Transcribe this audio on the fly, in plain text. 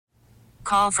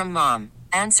Call from mom.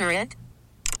 Answer it.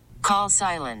 Call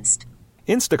silenced.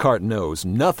 Instacart knows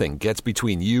nothing gets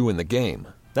between you and the game.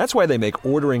 That's why they make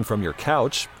ordering from your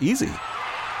couch easy.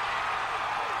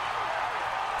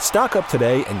 Stock up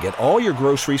today and get all your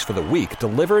groceries for the week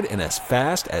delivered in as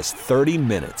fast as 30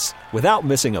 minutes without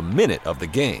missing a minute of the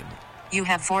game. You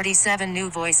have 47 new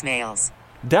voicemails.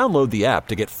 Download the app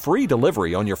to get free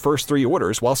delivery on your first 3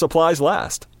 orders while supplies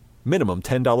last. Minimum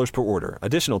 $10 per order.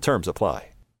 Additional terms apply.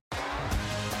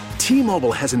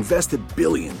 T-Mobile has invested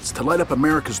billions to light up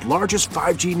America's largest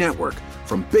 5G network,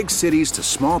 from big cities to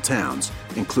small towns,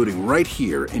 including right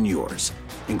here in yours.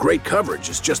 And great coverage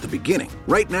is just the beginning.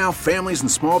 Right now, families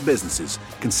and small businesses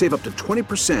can save up to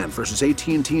 20% versus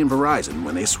AT&T and Verizon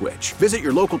when they switch. Visit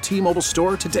your local T-Mobile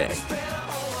store today.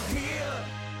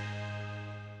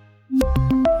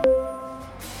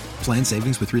 Plan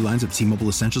savings with 3 lines of T-Mobile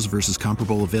Essentials versus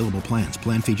comparable available plans.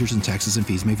 Plan features and taxes and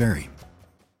fees may vary.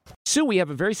 Sue, we have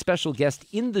a very special guest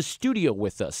in the studio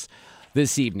with us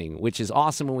this evening, which is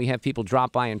awesome when we have people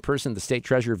drop by in person. The State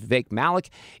Treasurer Vivek Malek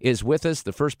is with us,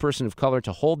 the first person of color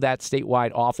to hold that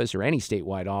statewide office or any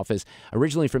statewide office.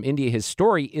 Originally from India, his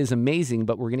story is amazing,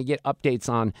 but we're going to get updates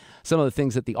on some of the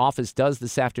things that the office does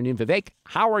this afternoon. Vivek,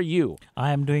 how are you?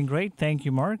 I am doing great. Thank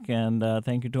you, Mark, and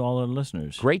thank you to all our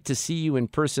listeners. Great to see you in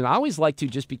person. I always like to,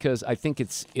 just because I think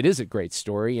it is a great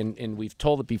story, and we've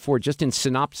told it before, just in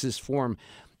synopsis form.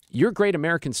 Your great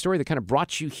American story that kind of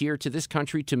brought you here to this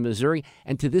country, to Missouri,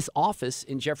 and to this office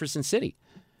in Jefferson City.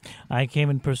 I came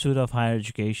in pursuit of higher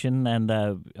education, and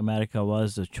America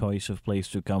was the choice of place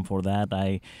to come for that.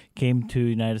 I came to the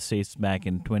United States back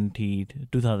in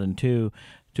 2002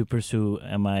 to pursue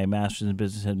my master's in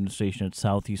business administration at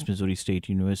Southeast Missouri State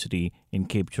University in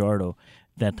Cape Girardeau.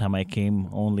 That time I came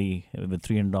only with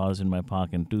 $300 in my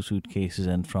pocket and 2 suitcases,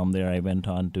 and from there I went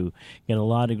on to get a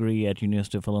law degree at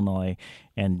University of Illinois,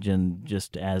 and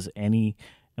just as any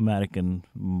American,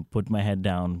 put my head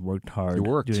down, worked hard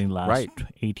during the last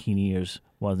 18 years,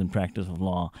 was in practice of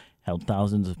law, helped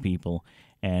thousands of people,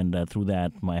 and through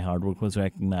that my hard work was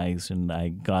recognized, and I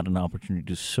got an opportunity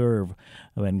to serve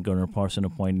when Governor Parson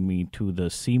appointed me to the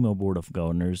SEMA Board of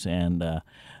Governors, and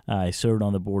I served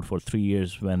on the board for 3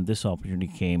 years when this opportunity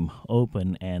came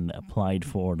open, and applied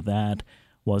for that,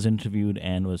 was interviewed,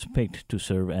 and was picked to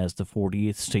serve as the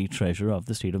 40th state treasurer of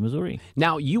the state of Missouri.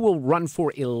 Now, you will run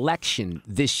for election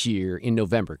this year in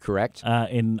November, correct?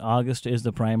 In August is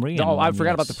the primary. Oh, I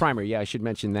forgot about the primary. Yeah, I should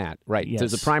mention that. Right. Yes. So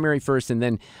there's a primary first, and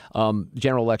then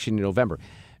general election in November.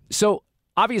 So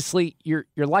obviously, you're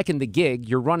liking the gig.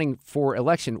 You're running for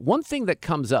election. One thing that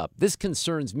comes up, this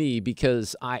concerns me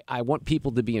because I want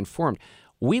people to be informed.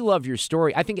 We love your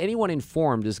story. I think anyone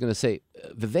informed is going to say,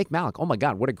 Vivek Malek, oh my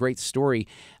God, what a great story.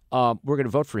 We're going to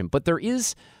vote for him. But there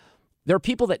are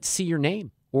people that see your name,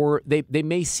 or they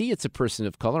may see it's a person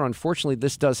of color. Unfortunately,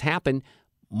 this does happen,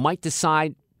 might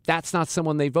decide that's not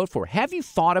someone they vote for. Have you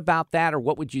thought about that, or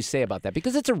what would you say about that?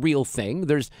 Because it's a real thing.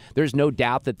 There's no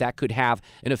doubt that could have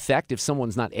an effect if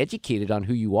someone's not educated on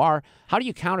who you are. How do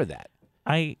you counter that?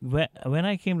 When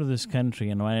I came to this country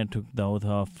and when I took the oath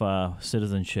of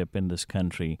citizenship in this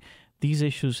country, these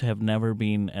issues have never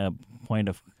been a point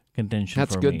of contention for me.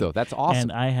 That's good, though. That's awesome.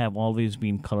 And I have always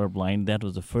been colorblind. That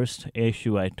was the first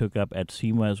issue I took up at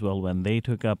SEMA as well. When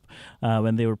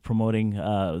they were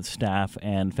promoting staff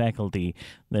and faculty,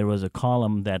 there was a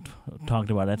column that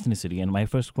talked about ethnicity. And my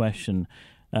first question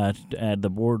at the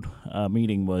board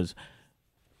meeting was,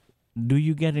 do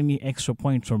you get any extra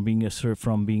points from being a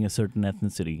certain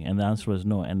ethnicity? And the answer was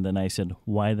no. And then I said,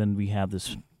 why then we have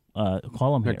this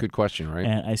column here? Good question, right?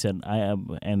 And I said,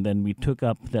 and then we took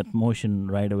up that motion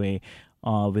right away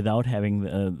without having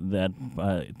that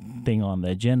thing on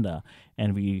the agenda,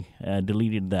 and we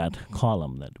deleted that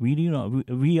column. That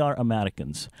we are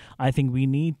Americans. I think we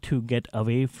need to get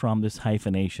away from this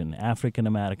hyphenation: African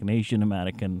American, Asian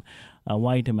American,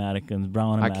 white Americans,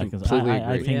 brown Americans. I completely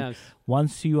agree. I think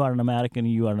once you are an American,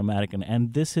 you are an American,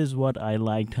 and this is what I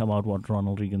liked about what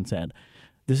Ronald Reagan said.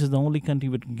 This is the only country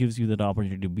that gives you that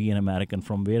opportunity to be an American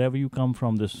from wherever you come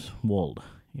from this world.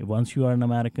 Once you are an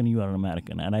American, you are an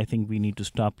American. And I think we need to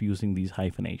stop using these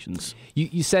hyphenations.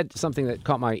 You said something that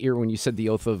caught my ear when you said the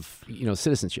oath of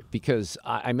citizenship, because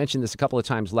I mentioned this a couple of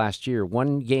times last year.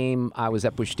 One game, I was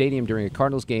at Busch Stadium during a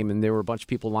Cardinals game, and there were a bunch of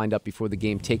people lined up before the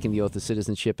game taking the oath of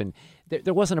citizenship. And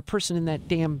there wasn't a person in that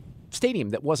damn stadium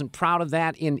that wasn't proud of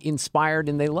that and inspired,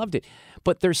 and they loved it.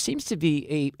 But there seems to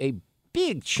be a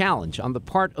big challenge on the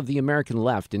part of the American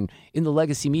left and in the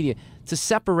legacy media to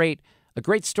separate a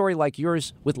great story like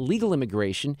yours with legal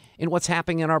immigration and what's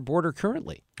happening in our border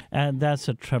currently. And that's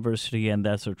a travesty and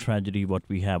that's a tragedy what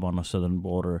we have on our southern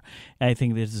border. I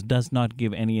think this does not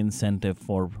give any incentive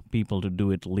for people to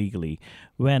do it legally.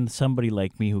 When somebody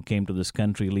like me who came to this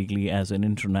country legally as an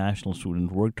international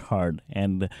student worked hard,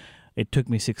 and it took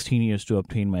me 16 years to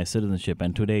obtain my citizenship,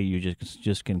 and today you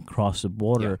just can cross the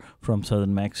border from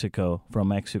southern Mexico, from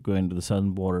Mexico into the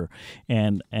southern border,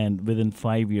 and within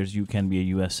 5 years you can be a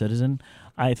U.S. citizen.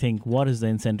 I think, what is the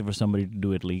incentive for somebody to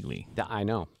do it legally? I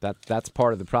know. That's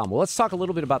part of the problem. Well, let's talk a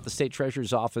little bit about the State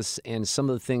Treasurer's Office and some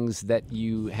of the things that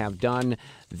you have done.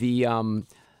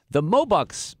 The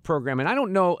MOBUCKS program, and I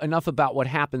don't know enough about what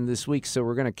happened this week, so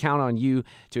we're going to count on you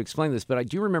to explain this, but I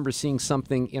do remember seeing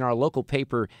something in our local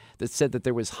paper that said that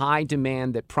there was high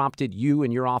demand that prompted you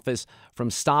and your office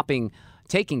from stopping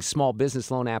taking small business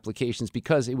loan applications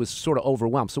because it was sort of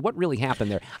overwhelmed. So what really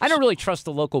happened there? I don't really trust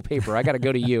the local paper. I got to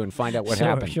go to you and find out what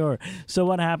happened. Sure. So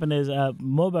what happened is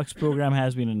MOBUCKS program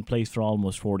has been in place for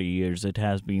almost 40 years. It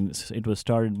was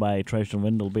started by Treasurer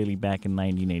Wendell Bailey back in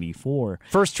 1984.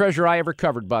 First treasurer I ever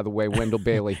covered, by the way, Wendell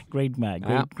Bailey. Great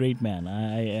man. Great man.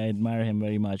 I admire him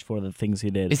very much for the things he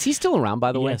did. Is he still around,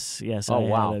 by the way? Yes. Oh, I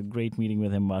wow. had a great meeting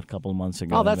with him about a couple of months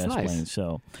ago. Oh, that's in West nice. Plains.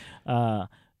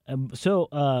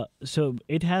 So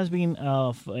it has been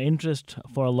of interest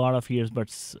for a lot of years, but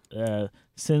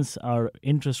since our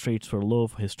interest rates were low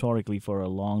historically for a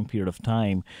long period of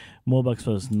time, MOBUCKS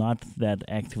was not that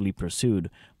actively pursued.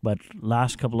 But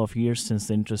last couple of years, since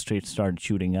the interest rates started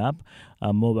shooting up,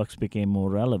 MOBUCKS became more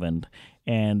relevant.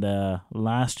 And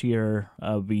last year,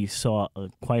 we saw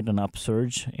quite an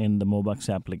upsurge in the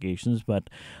MOBUCKS applications, but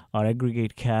our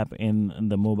aggregate cap in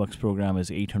the MOBUCKS program is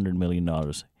 $800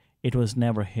 million. It was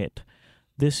never hit.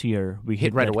 This year, we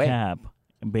hit right that away. cap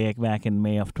back in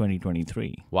May of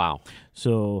 2023. Wow.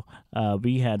 So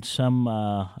we had some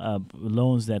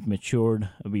loans that matured.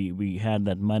 We had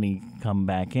that money come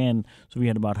back in. So we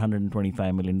had about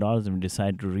 $125 million, and we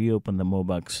decided to reopen the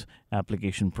MOBUCKS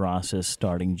application process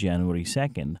starting January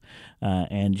 2nd.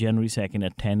 And January 2nd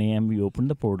at 10 a.m., we opened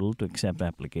the portal to accept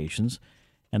applications.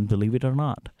 And believe it or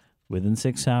not, within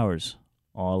 6 hours,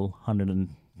 all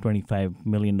 $125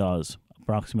 million,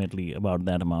 approximately about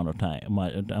that amount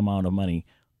of money,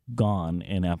 gone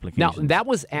in applications. Now, that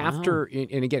was after,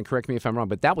 and again, correct me if I'm wrong,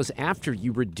 but that was after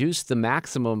you reduced the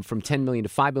maximum from $10 million to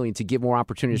 $5 million to give more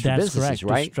opportunities for businesses, correct,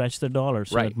 right? To stretch the dollar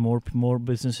so that more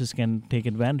businesses can take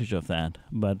advantage of that.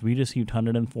 But we received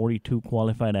 142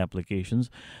 qualified applications,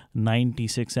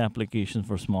 96 applications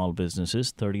for small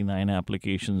businesses, 39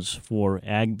 applications for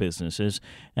ag businesses,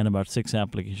 and about 6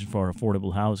 applications for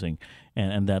affordable housing,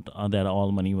 and that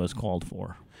all money was called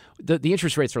for. The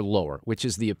interest rates are lower, which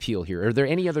is the appeal here. Are there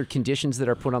any other conditions that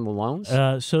are put on the loans?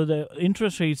 So the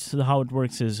interest rates, how it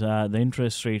works is the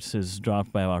interest rates is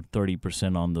dropped by about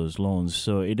 30% on those loans.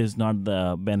 So it is not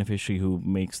the beneficiary who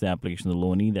makes the application, the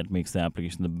loanee that makes the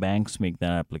application. The banks make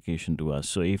that application to us.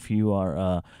 So if you are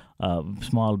a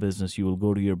small business, you will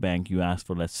go to your bank, you ask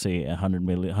for, let's say,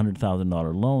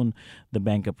 $100,000 loan. The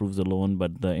bank approves the loan,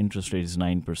 but the interest rate is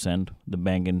 9%. The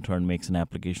bank, in turn, makes an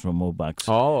application for MOBUCKS.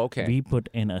 Oh, okay. We put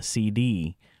in a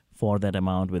CD for that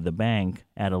amount with the bank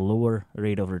at a lower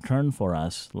rate of return for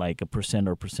us, like 1%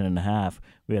 or 1.5%,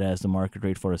 whereas the market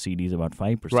rate for a CD is about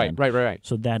 5%. Right.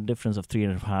 So that difference of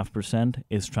 3.5%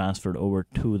 is transferred over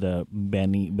to the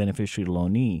beneficiary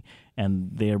loanee, and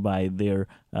thereby their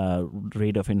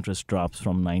rate of interest drops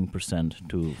from 9%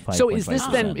 to 5.5%. So is this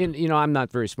then, I'm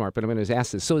not very smart, but I'm going to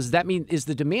ask this. So does that mean, is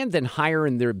the demand then higher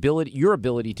in your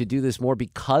ability to do this more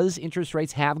because interest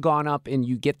rates have gone up and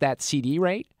you get that CD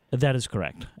rate? That is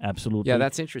correct. Absolutely. Yeah,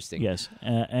 that's interesting. Yes.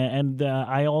 And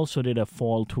I also did a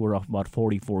fall tour of about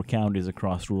 44 counties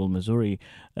across rural Missouri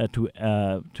to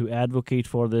advocate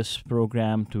for this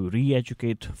program, to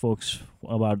re-educate folks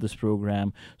about this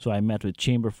program. So I met with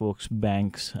chamber folks,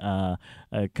 banks,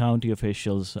 county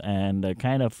officials, and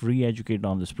kind of re-educated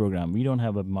on this program. We don't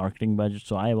have a marketing budget,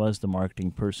 so I was the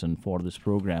marketing person for this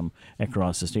program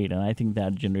across the state, and I think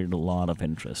that generated a lot of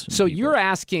interest. So you're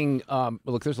asking,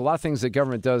 look, there's a lot of things that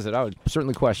government does that I would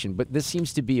certainly question, but this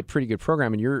seems to be a pretty good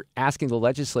program, and you're asking the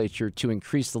legislature to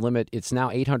increase the limit. It's now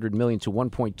 $800 million to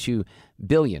 $1.2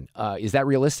 billion. Is that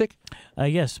realistic?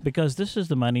 Yes, because this is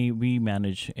the money we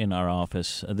manage in our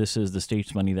office. This is the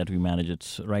state's money that we manage.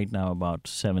 It's right now about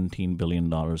 $17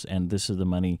 billion, and this is the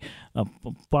money,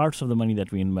 parts of the money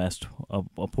that we invest,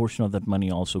 a portion of that money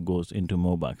also goes into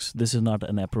MOBUCKS. This is not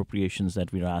an appropriations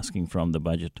that we're asking from the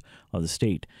budget of the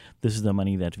state. This is the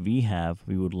money that we have.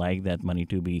 We would like that money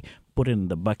to be put in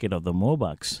the bucket of the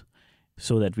MOBUCKS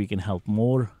so that we can help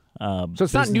more So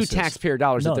it's not new taxpayer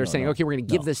dollars that they're saying, okay, we're going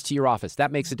to give this to your office.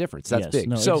 That makes a difference. That's big.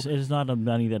 No, so it is not a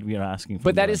money that we are asking for.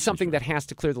 But that is something that has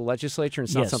to clear the legislature, and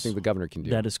it's not something the governor can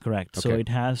do. That is correct. Okay. So it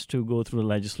has to go through the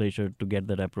legislature to get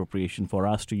that appropriation for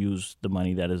us to use the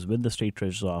money that is with the state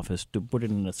treasurer's office to put it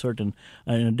in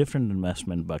a different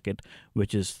investment bucket,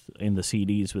 which is in the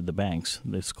CDs with the banks.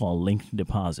 It's called linked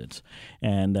deposits,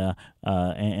 and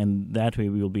that way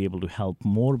we will be able to help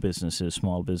more businesses,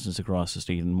 small business across the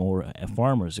state, and more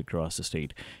farmers across the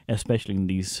state, especially in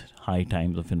these high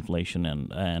times of inflation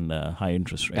and high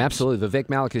interest rates. Absolutely. Vivek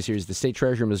Malek is here. He's the state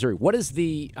treasurer of Missouri. What is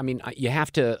you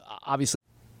have to obviously...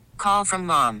 Call from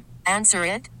mom. Answer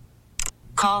it.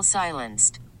 Call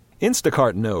silenced.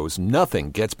 Instacart knows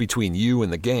nothing gets between you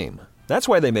and the game. That's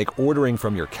why they make ordering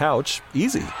from your couch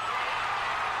easy.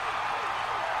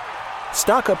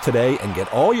 Stock up today and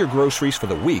get all your groceries for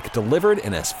the week delivered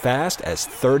in as fast as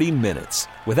 30 minutes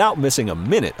without missing a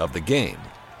minute of the game.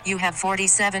 You have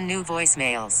 47 new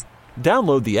voicemails.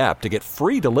 Download the app to get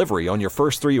free delivery on your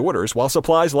first 3 orders while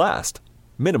supplies last.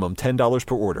 Minimum $10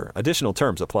 per order. Additional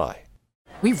terms apply.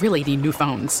 We really need new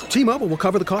phones. T-Mobile will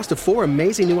cover the cost of 4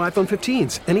 amazing new iPhone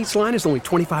 15s, and each line is only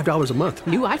 $25 a month.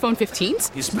 New iPhone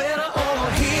 15s? It's better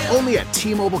over here. Only at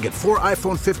T-Mobile, get 4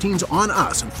 iPhone 15s on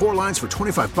us and 4 lines for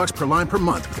 $25 per line per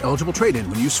month with eligible trade-in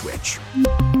when you switch.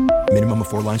 Minimum of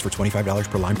 4 lines for $25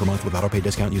 per line per month with autopay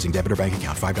discount using debit or bank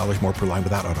account. $5 more per line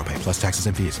without autopay, plus taxes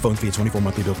and fees. Phone fee at 24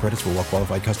 monthly bill credits for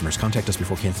well-qualified customers. Contact us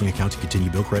before canceling account to continue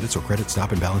bill credits or credit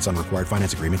stop and balance on required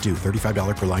finance agreement due.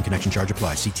 $35 per line connection charge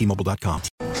applies. See T-Mobile.com.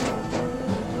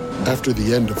 After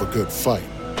the end of a good fight,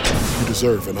 you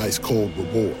deserve an ice-cold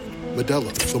reward.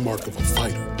 Modelo is the mark of a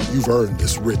fighter. You've earned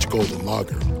this rich golden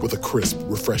lager with a crisp,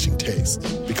 refreshing taste.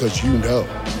 Because you know,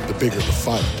 the bigger the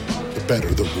fight, the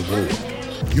better the reward.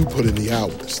 You put in the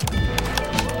hours,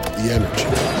 the energy,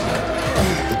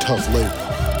 the tough labor.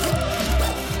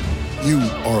 You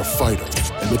are a fighter,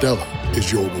 and Modelo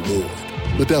is your reward.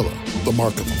 Modelo, the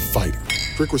mark of a fighter.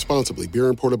 Drink responsibly. Beer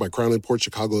imported by Crown Imports,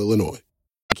 Chicago, Illinois.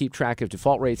 Keep track of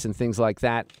default rates and things like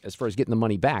that as far as getting the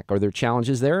money back. Are there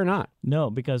challenges there or not? No,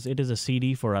 because it is a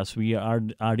CD for us.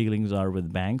 Our dealings are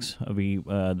with banks. The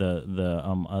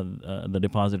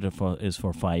deposit is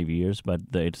for 5 years, but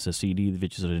it's a CD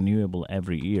which is renewable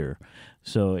every year.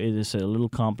 So it is a little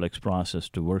complex process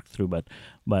to work through. But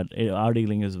our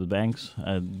dealing is with banks,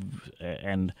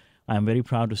 and I'm very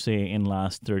proud to say in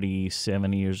last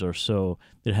 37 years or so,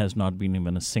 there has not been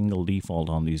even a single default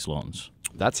on these loans.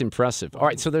 That's impressive. All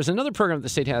right, so there's another program that the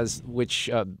state has, which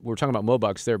we're talking about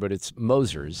MOBUCKS there, but it's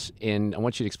MOSERS. And I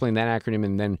want you to explain that acronym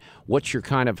and then what you're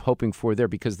kind of hoping for there,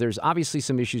 because there's obviously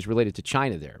some issues related to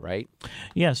China there, right?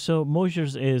 Yeah, so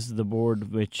MOSERS is the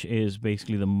board which is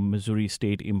basically the Missouri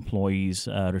State Employees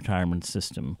Retirement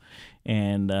System.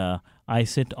 And I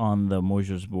sit on the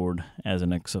MOSERS board as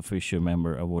an ex officio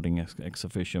member, a voting ex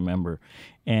officio member.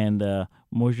 And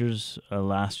MOSERS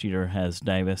last year has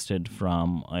divested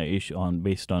from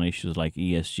based on issues like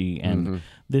ESG. And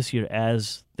this year,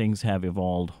 as things have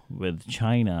evolved with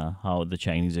China, how the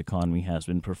Chinese economy has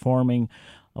been performing,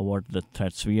 what the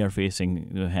threats we are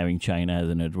facing, having China as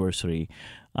an adversary,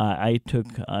 I took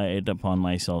it upon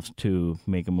myself to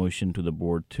make a motion to the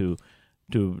board to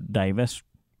divest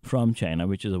from China,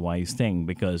 which is a wise thing,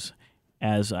 because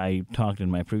as I talked in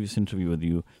my previous interview with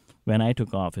you, when I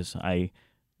took office, I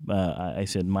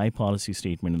said my policy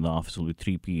statement in the office will be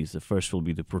 3 Ps. The first will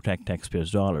be to protect taxpayers'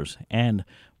 dollars, and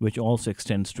which also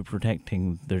extends to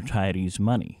protecting the retirees'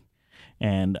 money.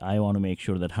 And I want to make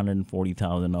sure that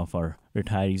 140,000 of our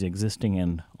retirees existing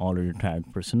and already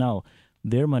retired personnel,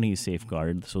 their money is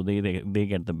safeguarded, so they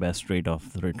get the best rate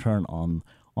of the return on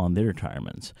their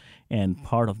retirements. And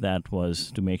part of that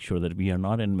was to make sure that we are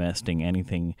not investing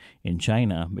anything in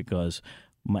China, because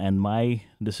my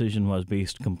decision was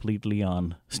based completely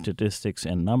on statistics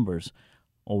and numbers.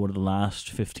 Over the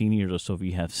last 15 years or so,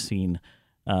 we have seen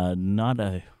not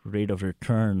a rate of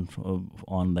return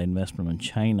on the investment in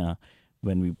China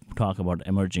when we talk about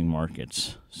emerging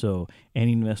markets. So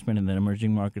any investment in the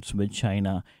emerging markets with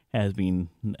China has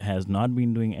not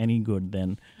been doing any good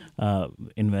than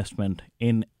investment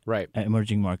in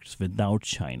emerging markets without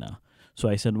China. So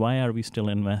I said, why are we still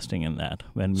investing in that?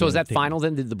 So is that final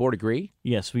then? Did the board agree?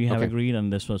 Yes, we have agreed,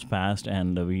 and this was passed,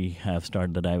 and we have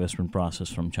started the divestment process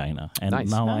from China. And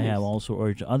now I have also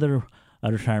urged other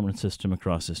retirement system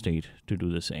across the state to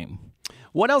do the same.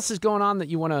 What else is going on that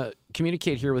you want to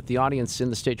communicate here with the audience in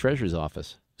the state treasurer's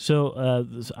office? So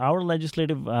our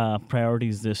legislative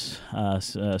priorities this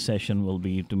session will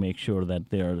be to make sure that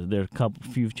there are a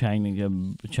few China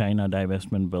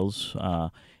divestment bills,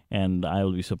 and I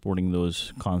will be supporting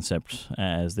those concepts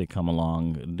as they come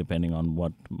along, depending on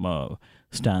what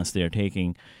stance they're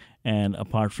taking. And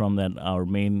apart from that, our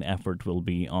main effort will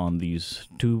be on these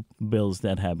two bills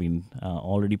that have been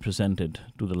already presented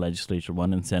to the legislature,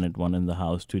 one in Senate, one in the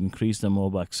House, to increase the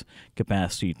MOBUCKS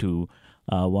capacity to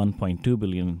 $1.2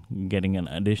 billion, getting an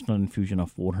additional infusion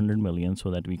of $400 million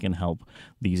so that we can help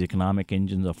these economic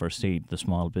engines of our state, the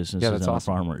small businesses and awesome. the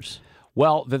farmers.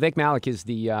 Well, Vivek Malek is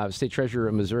the state treasurer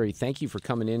of Missouri. Thank you for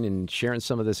coming in and sharing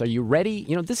some of this. Are you ready?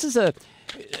 This is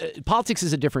politics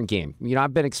is a different game.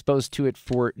 I've been exposed to it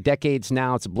for decades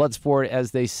now. It's a blood sport,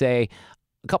 as they say.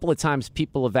 A couple of times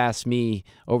people have asked me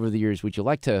over the years, would you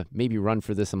like to maybe run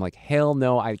for this? I'm like, hell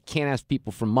no, I can't ask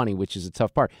people for money, which is a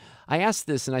tough part. I asked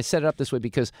this and I set it up this way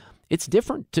because it's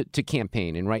different to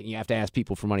campaign, and right, you have to ask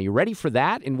people for money. You ready for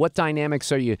that? And what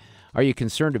dynamics are you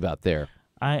concerned about there?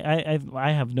 I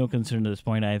have no concern at this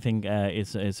point. I think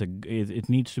it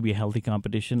needs to be a healthy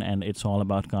competition, and it's all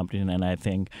about competition. And I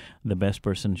think the best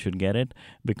person should get it,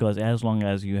 because as long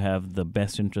as you have the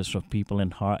best interest of people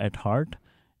at heart,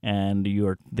 and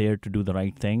you're there to do the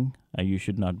right thing, you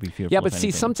should not be fearful. Yeah, but of see,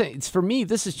 anything. sometimes for me,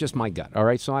 this is just my gut. All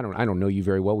right, so I don't know you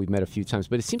very well. We've met a few times,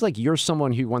 but it seems like you're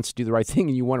someone who wants to do the right thing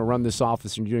and you want to run this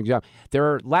office and you're doing a job. There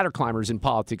are ladder climbers in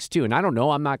politics too, and I don't know.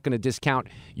 I'm not going to discount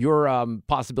your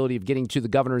possibility of getting to the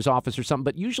governor's office or something.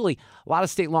 But usually, a lot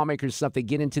of state lawmakers and stuff, they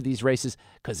get into these races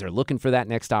because they're looking for that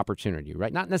next opportunity,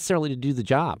 right? Not necessarily to do the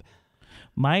job.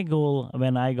 My goal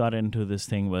when I got into this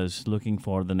thing was looking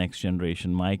for the next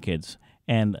generation, my kids,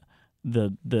 and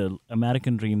the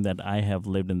American dream that I have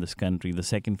lived in this country, the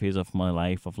second phase of my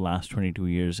life of last 22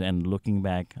 years, and looking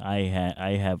back, I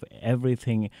have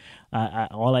everything.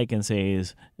 All I can say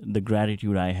is the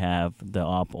gratitude I have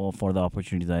for the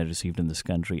opportunities I received in this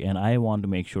country, and I want to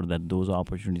make sure that those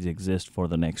opportunities exist for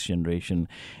the next generation,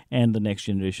 and the next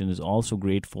generation is also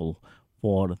grateful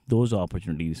for those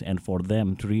opportunities and for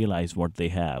them to realize what they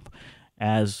have.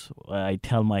 As I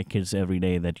tell my kids every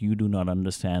day, that you do not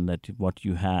understand that what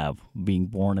you have being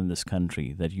born in this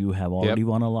country, that you have already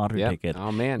won a lottery ticket.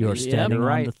 Oh, man. You're standing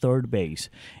right. on the third base.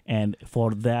 And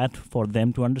for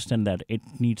them to understand that, it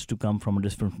needs to come from a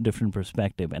different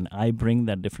perspective. And I bring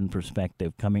that different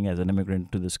perspective coming as an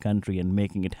immigrant to this country and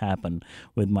making it happen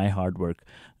with my hard work,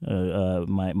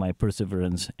 my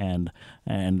perseverance, and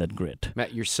that grit.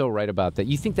 Matt, you're so right about that.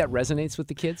 You think that resonates with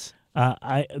the kids?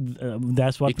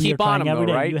 That's what we are trying every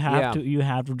day. Right? You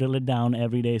have to drill it down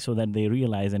every day so that they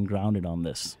realize and ground it on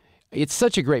this. It's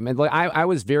such a great man. Like I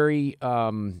was very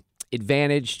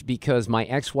advantaged because my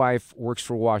ex-wife works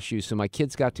for WashU, so my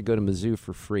kids got to go to Mizzou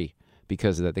for free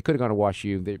because of that. They could have gone to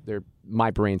WashU. They're my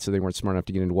brain, so they weren't smart enough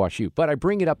to get into WashU. But I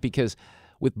bring it up because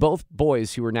with both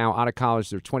boys who are now out of college,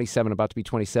 they're 27, about to be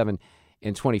 27,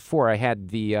 and 24. I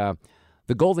had the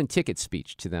golden ticket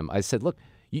speech to them. I said, look,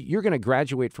 you're going to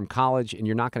graduate from college and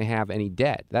you're not going to have any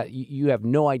debt. That you have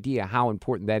no idea how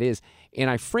important that is. And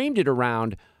I framed it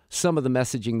around some of the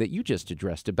messaging that you just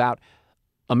addressed about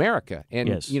America and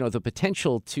the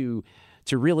potential to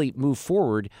really move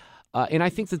forward. And I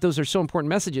think that those are so important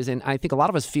messages. And I think a lot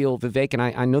of us feel, Vivek, and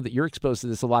I know that you're exposed to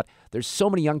this a lot, there's so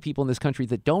many young people in this country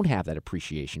that don't have that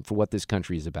appreciation for what this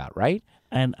country is about, right?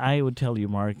 And I would tell you,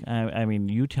 Mark, I mean,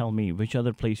 you tell me which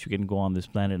other place you can go on this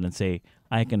planet and say,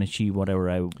 I can achieve whatever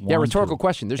I want. Yeah, rhetorical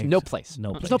question. There's no place.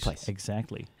 There's no place.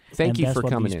 Exactly. Thank you for coming in.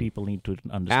 That's what these people need to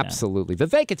understand. Absolutely.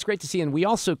 Vivek, it's great to see you. And we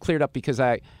also cleared up because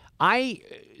I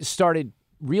started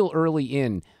real early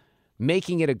in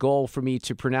making it a goal for me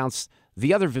to pronounce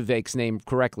the other Vivek's name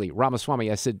correctly, Ramaswamy.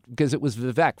 I said, because it was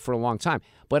Vivek for a long time.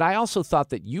 But I also thought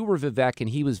that you were Vivek and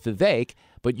he was Vivek,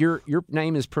 but your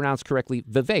name is pronounced correctly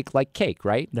Vivek, like cake,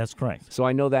 right? That's correct. So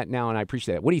I know that now, and I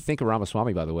appreciate it. What do you think of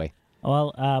Ramaswamy, by the way?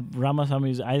 Well,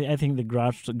 Ramaswamy, I think the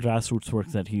grassroots work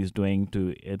that he's doing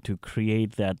to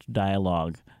create that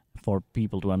dialogue for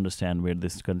people to understand where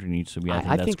this country needs to be, I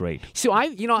think that's great. So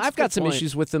I've got some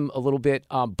issues with him a little bit,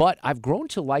 but I've grown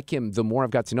to like him the more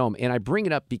I've got to know him. And I bring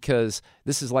it up because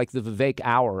this is like the Vivek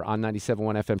Hour on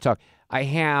 97.1 FM Talk. I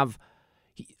have,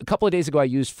 a couple of days ago, I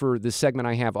used for this segment,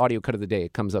 I have Audio Cut of the Day.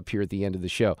 It comes up here at the end of the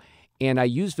show. And I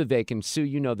used Vivek, and Sue,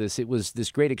 you know this. It was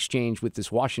this great exchange with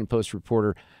this Washington Post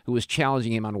reporter who was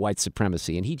challenging him on white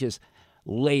supremacy. And he just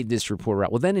laid this reporter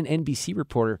out. Well, then an NBC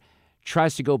reporter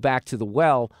tries to go back to the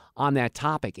well on that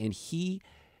topic, and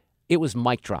it was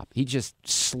mic drop. He just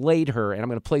slayed her, and I'm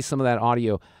going to play some of that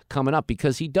audio coming up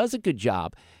because he does a good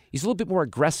job. He's a little bit more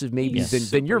aggressive maybe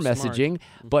than your messaging,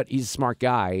 but he's a smart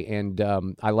guy, and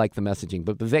I like the messaging.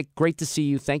 But Vivek, great to see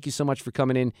you. Thank you so much for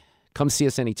coming in. Come see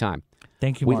us anytime.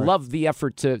 Thank you, We Mark. love the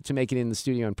effort to make it in the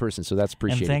studio in person, so that's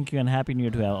appreciated. And thank you, and Happy New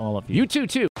Year to all of you. You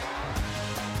too.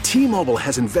 T-Mobile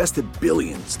has invested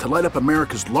billions to light up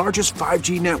America's largest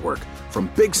 5G network, from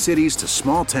big cities to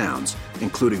small towns,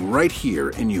 including right here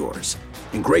in yours.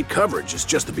 And great coverage is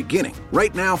just the beginning.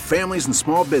 Right now, families and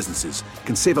small businesses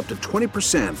can save up to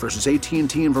 20% versus AT&T and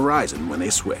Verizon when they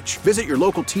switch. Visit your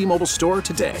local T-Mobile store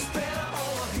today.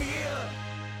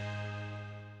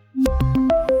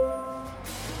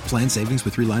 Plan savings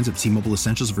with 3 lines of T-Mobile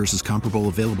Essentials versus comparable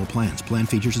available plans. Plan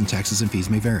features and taxes and fees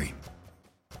may vary.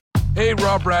 Hey,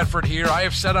 Rob Bradford here. I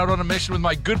have set out on a mission with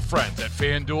my good friends at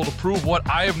FanDuel to prove what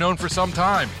I have known for some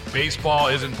time. Baseball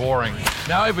isn't boring.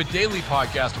 Now I have a daily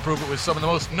podcast to prove it with some of the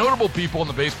most notable people in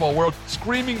the baseball world,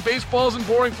 screaming baseball isn't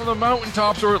boring from the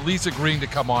mountaintops, or at least agreeing to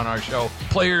come on our show.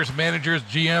 Players, managers,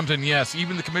 GMs, and yes,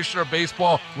 even the commissioner of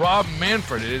baseball, Rob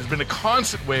Manfred. It has been a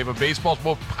constant wave of baseball's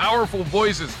most powerful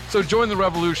voices. So join the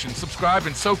revolution. Subscribe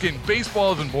and soak in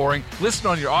Baseball Isn't Boring. Listen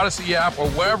on your Odyssey app or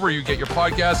wherever you get your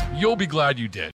podcasts. You'll be glad you did.